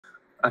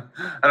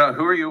I don't know,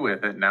 who are you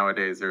with it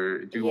nowadays,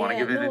 or do you want to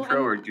Yeah, give an no, intro,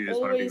 I'm or do you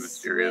just want to be always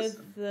mysterious?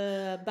 with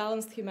the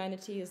Balanced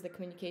Humanity is the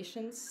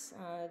communications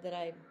that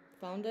I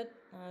founded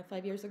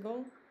 5 years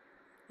ago.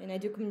 And I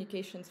do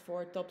communications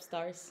for top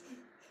stars.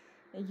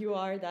 And you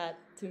are that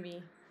to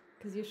me,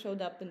 because you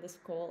showed up in this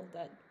call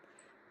that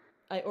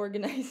I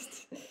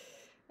organized.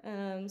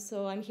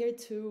 So I'm here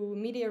to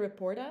media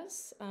report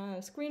us,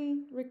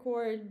 screen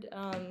record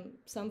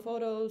some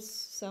photos,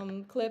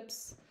 some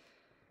clips,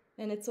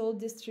 and it's all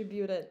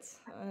distributed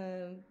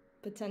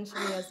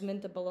potentially as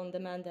mintable on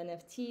demand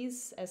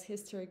NFTs as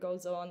history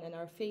goes on, and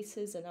our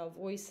faces and our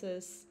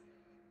voices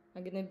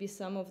are going to be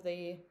some of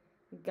the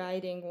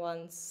guiding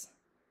ones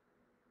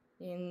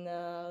in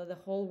the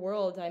whole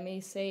world. I may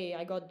say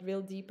I got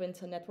real deep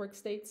into network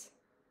states.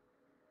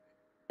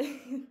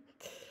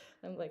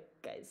 I'm like,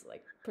 guys,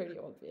 like pretty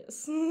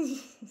obvious.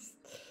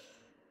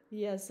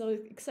 Yeah, so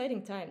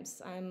exciting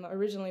times. I'm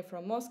originally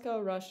from Moscow,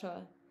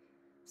 Russia.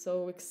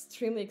 So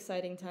extremely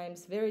exciting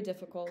times, very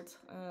difficult.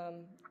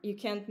 You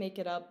can't make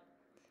it up.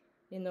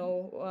 You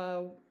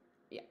know,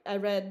 I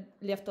read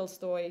Lev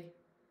Tolstoy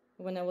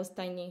when I was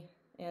tiny,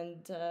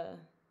 and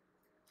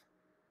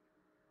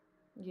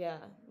yeah,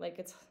 like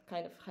it's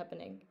kind of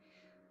happening.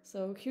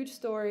 So huge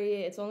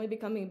story. It's only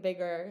becoming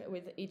bigger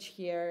with each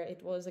year.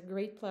 It was a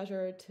great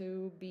pleasure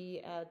to be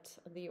at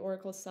the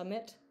Oracle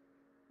Summit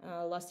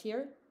last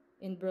year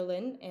in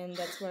Berlin, and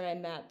that's where I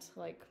met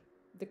like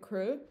the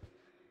crew.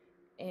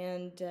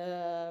 And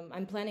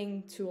I'm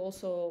planning to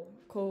also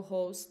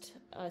co-host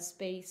a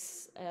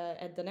space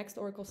at the next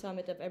Oracle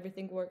Summit if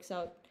everything works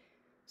out,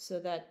 so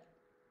that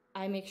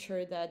I make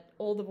sure that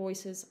all the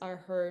voices are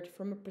heard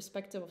from a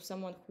perspective of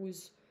someone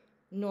who's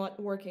not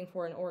working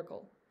for an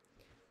Oracle.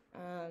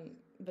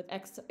 But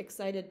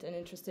excited and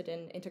interested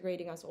in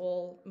integrating us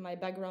all. My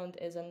background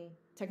is in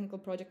technical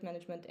project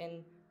management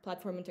and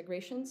platform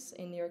integrations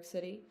in New York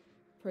City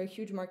for a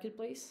huge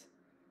marketplace.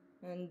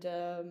 And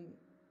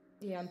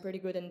yeah, I'm pretty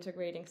good at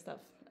integrating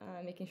stuff,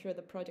 making sure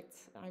the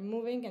projects are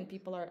moving and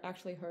people are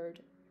actually heard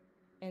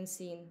and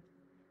seen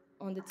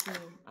on the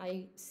team.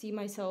 I see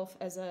myself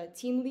as a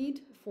team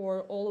lead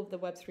for all of the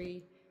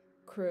Web3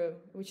 crew,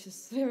 which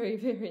is very,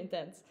 very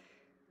intense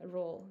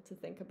role to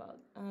think about.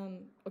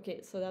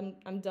 Okay, so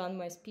I'm done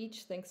my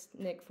speech. Thanks,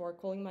 Nick, for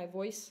calling my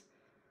voice.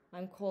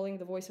 I'm calling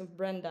the voice of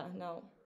Brenda now.